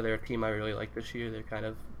Carolina. They're a team I really like this year. They're kind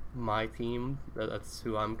of my team. That's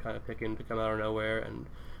who I'm kind of picking to come out of nowhere and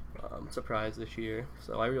surprise this year.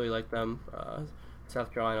 So I really like them.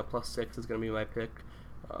 South Carolina plus 6 is going to be my pick.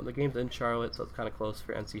 The game's in Charlotte, so it's kind of close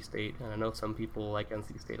for NC State. And I know some people like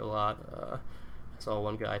NC State a lot. I saw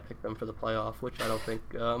one guy pick them for the playoff, which I don't think...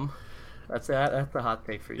 That's a hot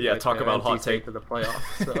take for you. Yeah, talk about hot take to the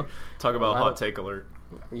playoffs. So, talk about hot take alert.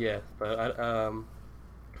 Yeah, but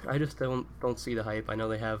I just don't see the hype. I know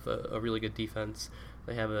they have a really good defense.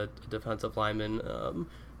 They have a defensive lineman,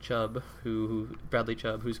 Bradley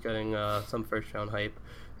Chubb, who's getting some first round hype.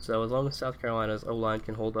 So as long as South Carolina's O-line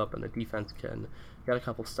can hold up and the defense can get a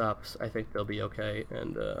couple stops, I think they'll be okay.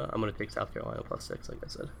 And I'm going to take South Carolina plus 6, like I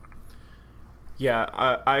said. Yeah,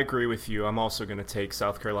 I agree with you. I'm also going to take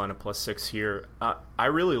South Carolina plus 6 here. I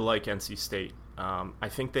really like NC State. I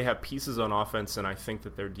think they have pieces on offense, and I think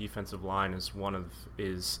that their defensive line is one of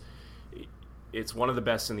the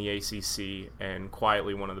best in the ACC and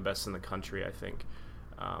quietly one of the best in the country, I think.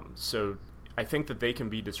 So I think that they can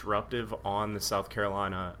be disruptive on the South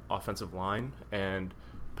Carolina offensive line and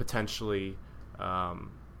potentially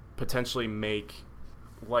make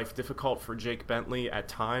life difficult for Jake Bentley at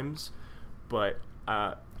times. But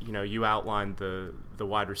you outlined the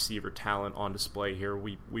wide receiver talent on display here.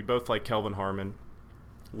 We both like Kelvin Harmon,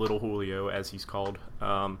 Little Julio as he's called,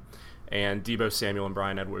 and Deebo Samuel and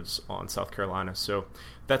Brian Edwards on South Carolina. So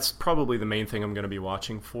that's probably the main thing I'm going to be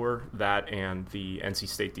watching for, that and the NC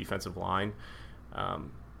State defensive line.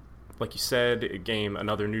 Like you said,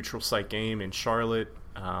 another neutral site game in Charlotte.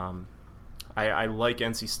 I like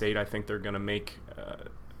NC State. I think they're going to make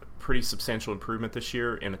pretty substantial improvement this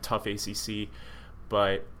year in a tough ACC,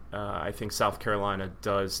 but I think South Carolina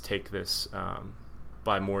does take this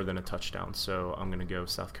by more than a touchdown, so I'm going to go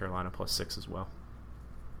South Carolina plus 6 as well.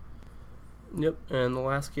 Yep, and the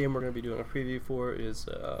last game we're going to be doing a preview for is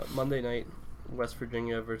Sunday night, West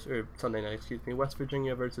Virginia versus Virginia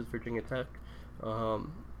Tech.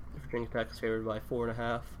 Virginia Tech is favored by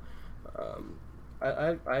 4.5.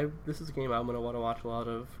 This is a game I'm going to want to watch a lot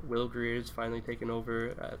of. Will Greer's finally taken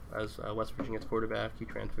over as West Virginia's quarterback. He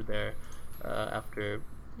transferred there after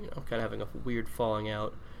kind of having a weird falling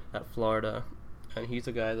out at Florida, and he's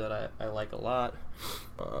a guy that I like a lot.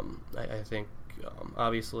 I think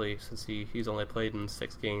obviously since he's only played in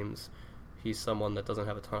 6 games, he's someone that doesn't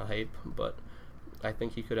have a ton of hype, but I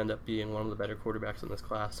think he could end up being one of the better quarterbacks in this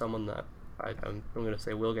class. Someone that I'm going to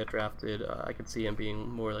say will get drafted. I could see him being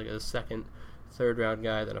more like a second, third-round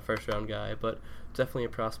guy than a first-round guy, but definitely a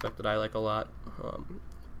prospect that I like a lot.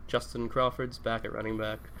 Justin Crawford's back at running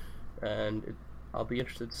back, and I'll be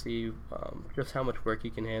interested to see just how much work he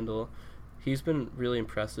can handle. He's been really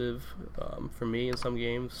impressive for me in some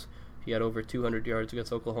games. He had over 200 yards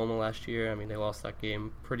against Oklahoma last year. I mean, they lost that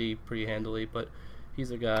game pretty handily, but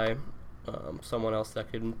he's a guy, someone else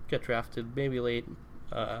that can get drafted, maybe late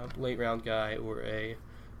round guy or a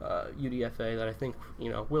UDFA that I think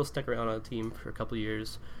will stick around on the team for a couple of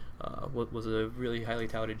years. Was a really highly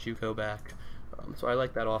touted JUCO back, so I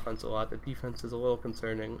like that offense a lot. The defense is a little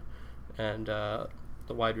concerning, and the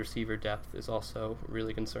wide receiver depth is also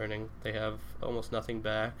really concerning. They have almost nothing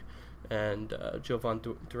back, and Jovan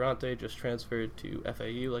Durante just transferred to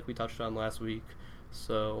FAU like we touched on last week,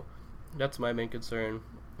 so that's my main concern.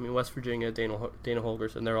 I mean, West Virginia, Dana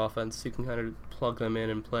Holgorsen, their offense, you can kind of plug them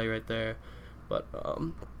in and play right there, but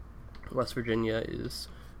West Virginia is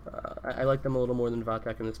I like them a little more than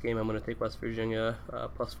Vatek in this game. I'm going to take West Virginia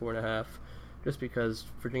plus 4.5, just because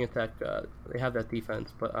Virginia Tech, they have that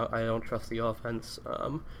defense, but I don't trust the offense.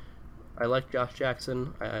 I like Josh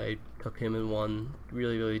Jackson. I took him in one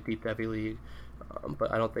really deep heavy league,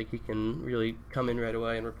 but I don't think he can really come in right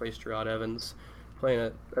away and replace Gerard Evans. Playing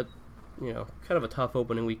a kind of a tough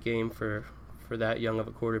opening week game for that young of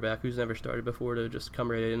a quarterback who's never started before to just come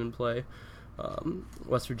right in and play.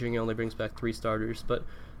 West Virginia only brings back 3 starters, but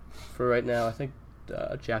for right now, I think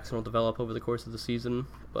Jackson will develop over the course of the season,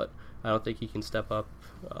 but I don't think he can step up.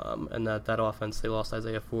 And that offense, they lost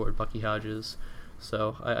Isaiah Ford, Bucky Hodges,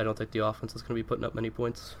 so I don't think the offense is going to be putting up many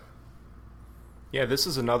points. Yeah, this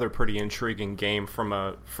is another pretty intriguing game from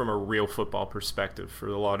a real football perspective for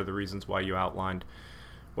a lot of the reasons why you outlined.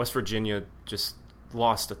 West Virginia just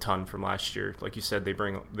lost a ton from last year. Like you said,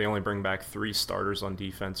 they only bring back 3 starters on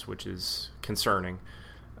defense, which is concerning.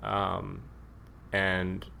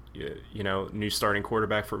 And new starting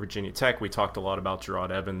quarterback for Virginia Tech. We talked a lot about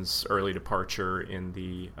Gerard Evans' early departure in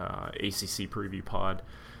the ACC preview pod.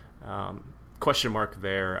 Question mark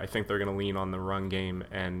there. I think they're going to lean on the run game,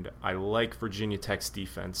 and I like Virginia Tech's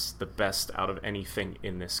defense the best out of anything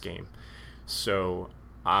in this game. So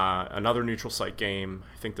another neutral site game.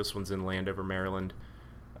 I think this one's in Landover, Maryland.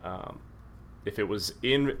 If it was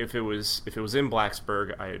in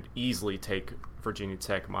Blacksburg, I'd easily take Virginia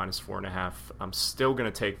Tech minus 4.5. I'm still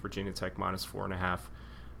going to take Virginia Tech minus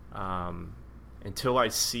 4.5 until I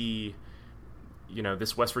see,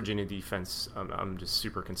 this West Virginia defense. I'm just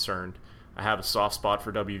super concerned. I have a soft spot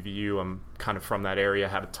for WVU. I'm kind of from that area. I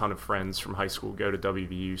had a ton of friends from high school go to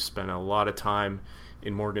WVU. Spent a lot of time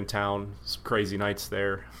in Morgantown. Some crazy nights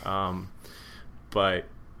there. But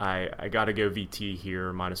I got to go VT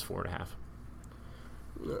here minus 4.5.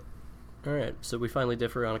 All right, so we finally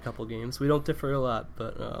differ on a couple games. We don't differ a lot,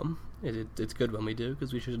 but it's good when we do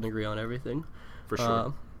because we shouldn't agree on everything. For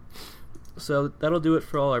sure. So that'll do it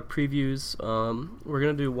for all our previews. We're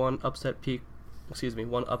gonna do one upset pick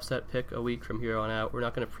a week from here on out. We're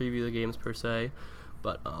not gonna preview the games per se,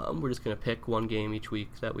 but we're just gonna pick one game each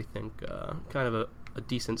week that we think kind of a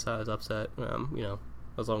decent size upset.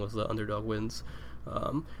 As long as the underdog wins.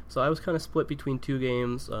 So I was kind of split between 2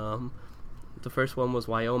 games. The first one was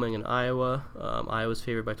Wyoming and Iowa. Iowa's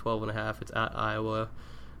favored by 12.5. It's at Iowa.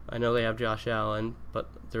 I know they have Josh Allen,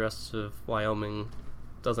 but the rest of Wyoming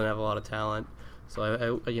doesn't have a lot of talent. So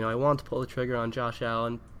I want to pull the trigger on Josh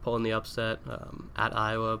Allen, pulling the upset at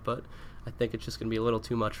Iowa, but I think it's just going to be a little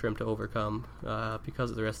too much for him to overcome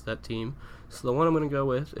because of the rest of that team. So the one I'm going to go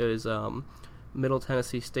with is Middle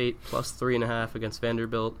Tennessee State plus 3.5 against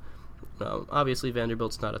Vanderbilt. Obviously,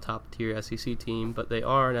 Vanderbilt's not a top-tier SEC team, but they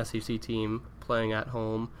are an SEC team playing at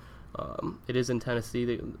home. It is in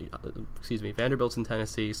Tennessee. Vanderbilt's in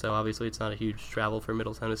Tennessee, so obviously it's not a huge travel for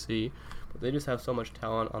Middle Tennessee. But they just have so much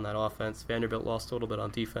talent on that offense. Vanderbilt lost a little bit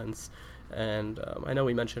on defense. And I know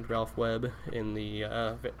we mentioned Ralph Webb in the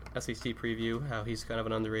SEC preview, how he's kind of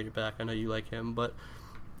an underrated back. I know you like him, but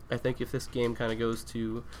I think if this game kind of goes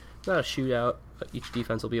to not a shootout, each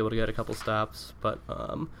defense will be able to get a couple stops, but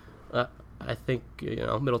I think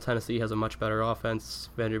Middle Tennessee has a much better offense.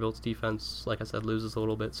 Vanderbilt's defense, like I said, loses a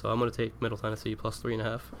little bit, so I'm going to take Middle Tennessee plus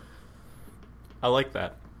 3.5. I like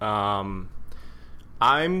that. I'm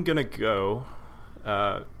going to go,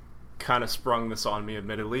 kind of sprung this on me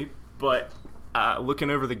admittedly, but looking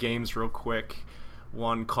over the games real quick,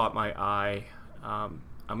 one caught my eye. I'm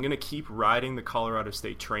going to keep riding the Colorado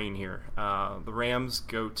State train here. The Rams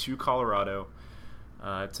go to Colorado.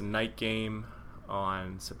 It's a night game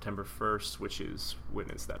on September 1st, which is, when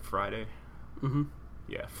is that, Friday? Mm-hmm.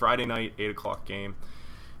 Yeah, Friday night, 8 o'clock game.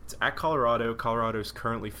 It's at Colorado. Colorado's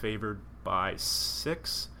currently favored by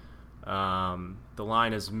 6. The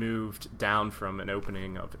line has moved down from an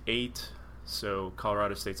opening of 8, so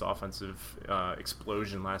Colorado State's offensive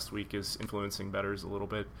explosion last week is influencing bettors a little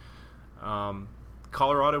bit.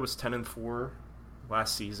 Colorado was 10-4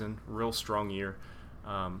 last season, real strong year.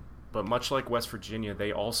 But much like West Virginia,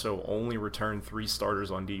 they also only returned 3 starters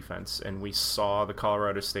on defense, and we saw the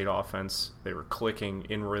Colorado State offense. They were clicking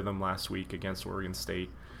in rhythm last week against Oregon State.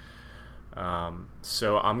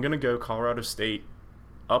 So I'm going to go Colorado State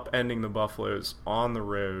upending the Buffaloes on the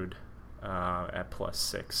road at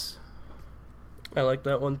 +6. I like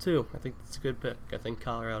that one too. I think that's a good pick. I think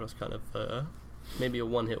Colorado's kind of maybe a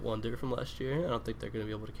one-hit wonder from last year. I don't think they're going to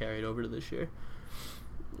be able to carry it over to this year.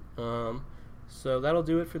 So that'll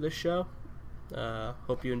do it for this show.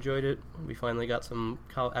 Hope you enjoyed it. We finally got some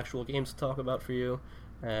actual games to talk about for you,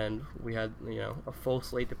 and we had a full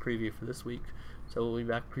slate to preview for this week. So we'll be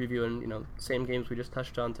back previewing same games we just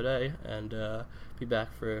touched on today, and be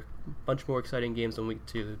back for a bunch more exciting games in week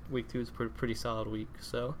 2. Week 2 is a pretty solid week.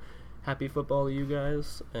 So happy football to you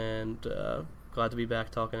guys, and glad to be back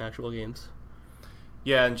talking actual games.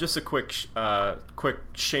 Yeah, and just a quick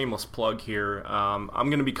shameless plug here. I'm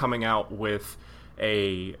going to be coming out with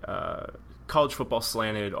a college football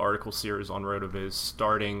slanted article series on RotoViz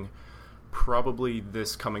starting probably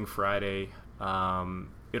this coming Friday.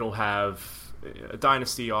 It'll have a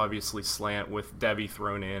dynasty, obviously, slant with Devy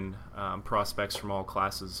thrown in, prospects from all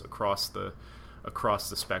classes across the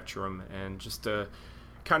spectrum, and just to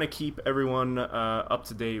kind of keep everyone up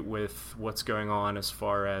to date with what's going on as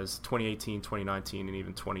far as 2018, 2019, and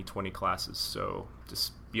even 2020 classes. So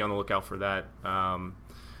just be on the lookout for that.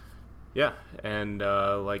 And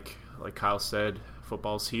like Kyle said,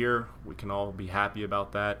 football's here. We can all be happy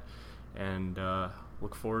about that, and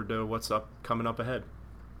look forward to what's coming up ahead.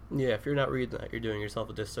 Yeah, if you're not reading that, you're doing yourself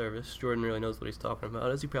a disservice. Jordan really knows what he's talking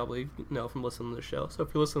about, as you probably know from listening to the show. So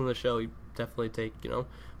if you listen to the show, you definitely take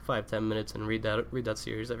 5-10 minutes and read that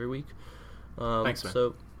series every week. Thanks, man.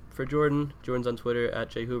 So for Jordan's on Twitter at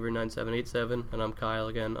jhoover9787, and I'm Kyle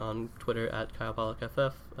again on Twitter at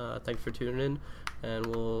KylePollockFF. Thanks for tuning in, and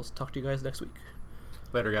we'll talk to you guys next week.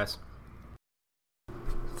 Later, guys.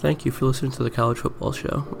 Thank you for listening to the College Football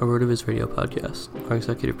Show, a RotoViz radio podcast. Our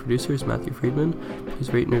executive producer is Matthew Friedman.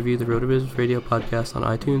 Please rate and review the RotoViz radio podcast on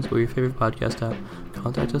iTunes or your favorite podcast app.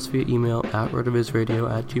 Contact us via email at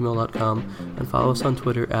rotovizradio@gmail.com and follow us on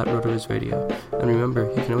Twitter at rotovizradio. And remember,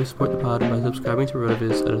 you can always support the pod by subscribing to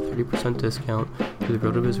RotoViz at a 30% discount through the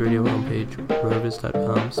RotoViz radio homepage,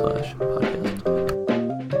 rotoviz.com/podcast.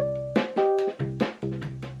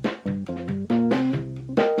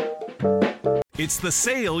 It's the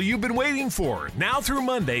sale you've been waiting for. Now through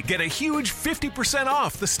Monday, get a huge 50%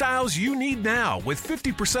 off the styles you need now with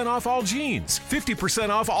 50% off all jeans, 50%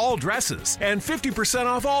 off all dresses, and 50%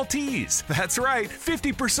 off all tees. That's right,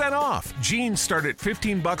 50% off. Jeans start at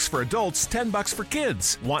 $15 for adults, $10 for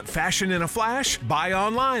kids. Want fashion in a flash? Buy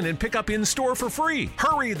online and pick up in-store for free.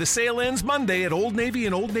 Hurry, the sale ends Monday at Old Navy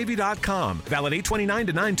and OldNavy.com. Valid 8/29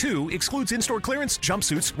 to 9/2, excludes in-store clearance,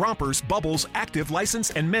 jumpsuits, rompers, bubbles, active, license,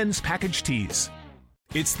 and men's package tees.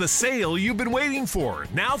 It's the sale you've been waiting for.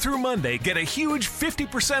 Now through Monday, get a huge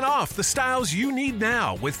 50% off the styles you need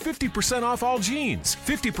now with 50% off all jeans,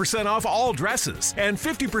 50% off all dresses, and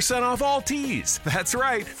 50% off all tees. That's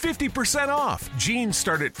right, 50% off. Jeans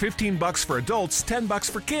start at $15 for adults, $10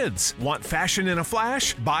 for kids. Want fashion in a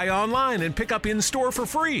flash? Buy online and pick up in-store for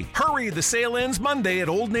free. Hurry, the sale ends Monday at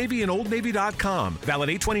Old Navy and OldNavy.com. Valid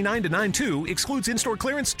 8/29 to 9/2, excludes in-store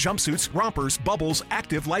clearance, jumpsuits, rompers, bubbles,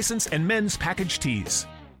 active, license, and men's package tees.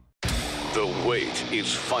 The wait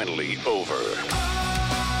is finally over.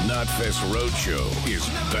 Knotfest Roadshow is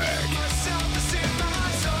back.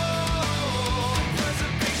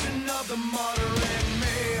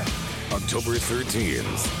 October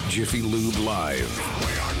 13th, Jiffy Lube Live.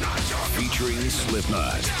 Featuring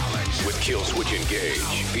Slipknot. With Killswitch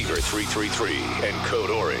Engage, Fever 333, and Code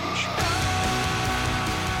Orange.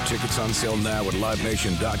 Tickets on sale now at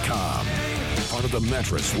LiveNation.com. Part of the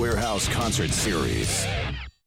Mattress Warehouse Concert Series.